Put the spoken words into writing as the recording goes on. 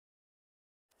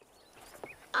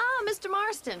Mr.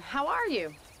 Marston. How are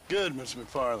you? Good, Miss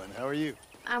MacFarlane. How are you?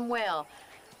 I'm well.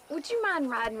 Would you mind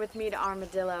riding with me to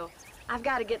Armadillo? I've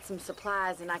got to get some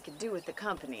supplies and I could do with the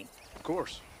company. Of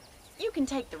course. You can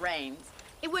take the reins.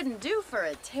 It wouldn't do for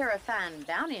a terrifying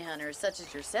bounty hunter such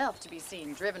as yourself to be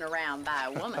seen driven around by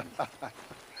a woman. Hop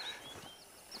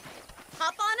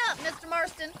on up, Mr.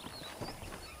 Marston.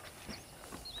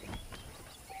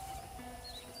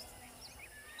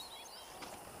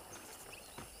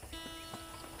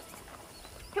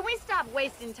 Can we stop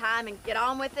wasting time and get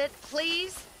on with it,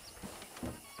 please?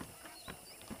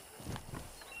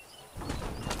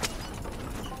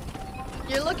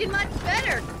 You're looking much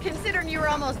better, considering you were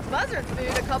almost buzzard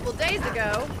food a couple days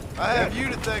ago. I have you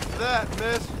to thank for that,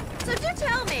 miss. So do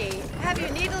tell me, have you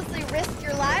needlessly risked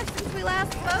your life since we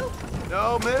last spoke?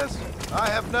 No, miss, I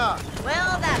have not.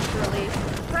 Well, that's a relief.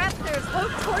 Perhaps there's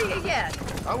hope for you yet.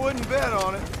 I wouldn't bet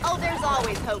on it. Oh, there's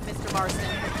always hope, Mr. Marston.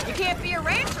 You can't be a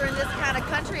rancher in this kind of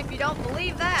country if you don't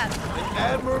believe that. An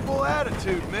admirable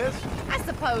attitude, miss. I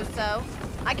suppose so.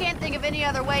 I can't think of any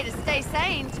other way to stay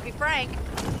sane, to be frank.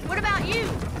 What about you?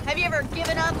 Have you ever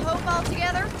given up hope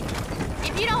altogether?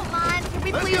 If you don't mind, can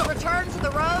we please return to the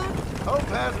road? Hope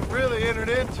hasn't really entered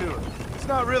into it. It's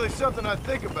not really something I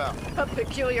think about. A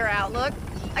peculiar outlook.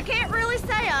 I can't really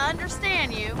say I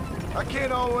understand you. I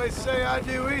can't always say I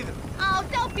do either. Oh,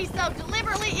 don't be so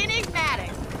deliberately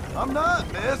enigmatic. I'm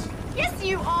not, miss. Yes,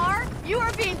 you are. You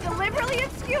are being deliberately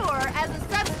obscure as a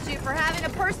substitute for having a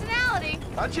personality.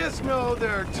 I just know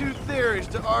there are two theories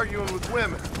to arguing with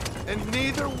women, and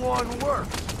neither one works.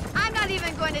 I'm not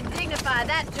even going to dignify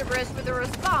that gibberish with a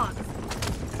response.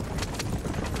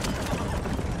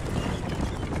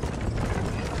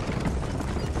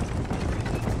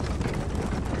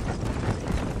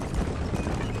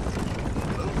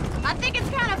 I think it's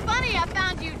kind of funny I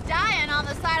found you dying on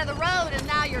the side of the road and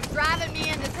now you're driving me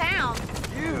into town.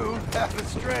 You have a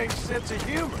strange sense of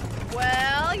humor.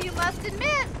 Well, you must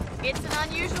admit, it's an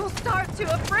unusual start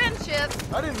to a friendship.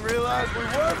 I didn't realize we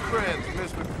were friends,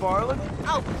 Miss MacFarlane.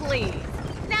 Oh, please.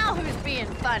 Now who's being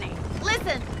funny?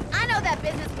 Listen, I know that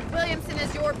business with Williamson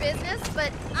is your business,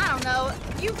 but I don't know.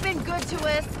 You've been good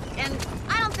to us, and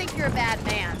I don't think you're a bad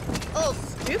man. A little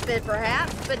stupid,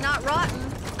 perhaps, but not rotten.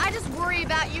 I just worry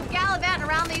about you gallivanting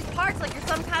around these parts like you're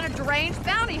some kind of deranged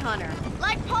bounty hunter.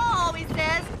 Like Paul always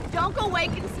says, don't go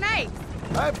waking snakes.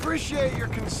 I appreciate your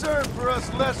concern for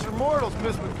us lesser mortals,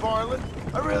 Miss MacFarlane.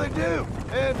 I really do.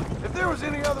 And if there was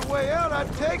any other way out,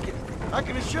 I'd take it. I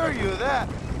can assure you of that.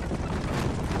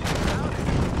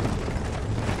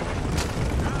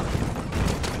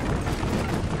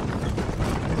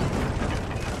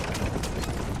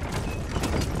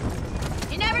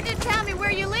 You never did tell me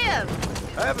where you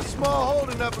live. I have a small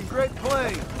holding up in Great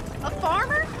Plains. A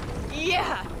farmer?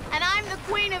 Yeah, and I'm the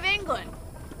Queen of England.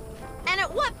 And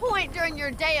at what point during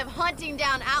your day of hunting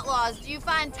down outlaws do you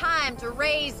find time to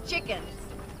raise chickens?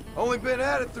 Only been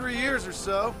at it 3 years or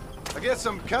so. I guess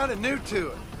I'm kind of new to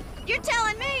it. You're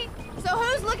telling me? So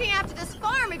who's looking after this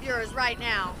farm of yours right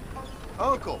now?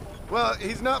 Uncle. Well,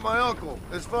 he's not my uncle,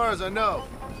 as far as I know.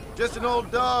 Just an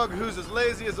old dog who's as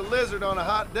lazy as a lizard on a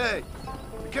hot day.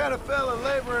 The kind of fella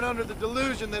laboring under the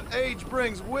delusion that age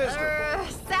brings wisdom.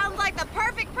 Sounds like the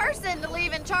perfect person to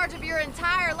leave in charge of your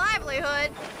entire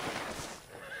livelihood.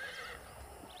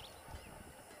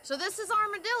 So this is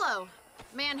Armadillo.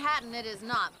 Manhattan it is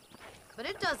not, but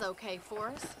it does okay for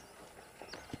us.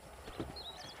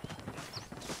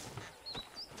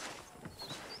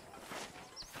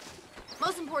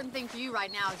 Most important thing for you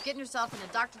right now is getting yourself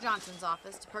into Dr. Johnson's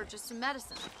office to purchase some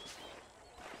medicine.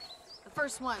 The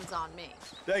first one's on me.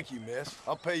 Thank you, miss.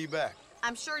 I'll pay you back.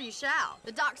 I'm sure you shall.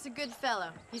 The doc's a good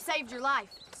fellow. He saved your life,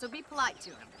 so be polite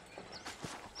to him.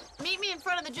 Meet me in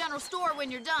front of the general store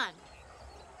when you're done.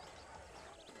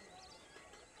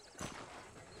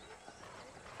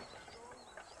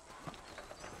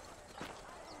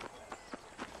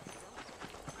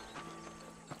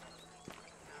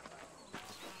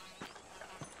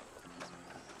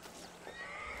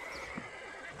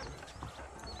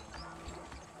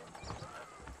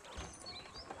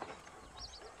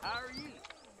 How are you?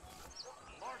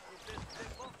 Marshal says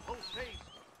simple, post haste.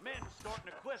 Men starting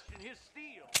to question his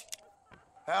steel.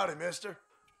 Howdy, mister.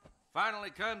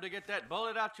 Finally come to get that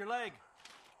bullet out your leg.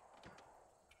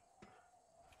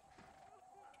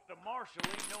 The marshal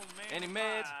ain't no man. Any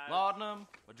meds, laudanum,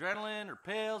 adrenaline, or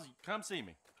pills, come see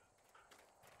me.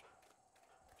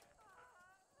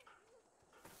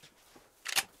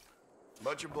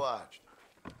 Much obliged.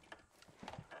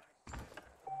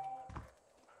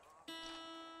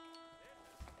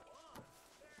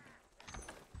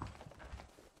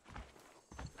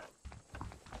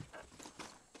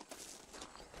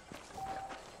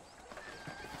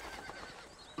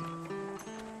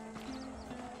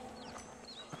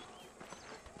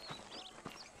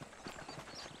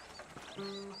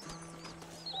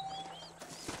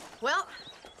 Well,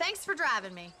 thanks for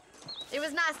driving me. It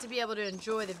was nice to be able to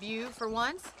enjoy the view for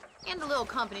once, and a little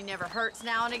company never hurts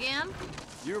now and again.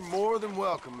 You're more than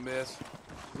welcome, miss.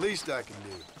 Least I can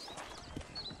do.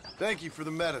 Thank you for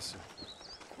the medicine.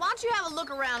 Why don't you have a look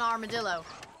around Armadillo?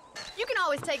 You can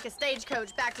always take a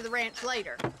stagecoach back to the ranch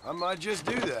later. I might just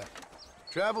do that.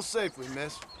 Travel safely,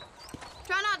 miss.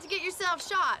 Try not to get yourself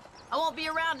shot. I won't be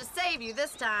around to save you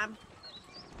this time.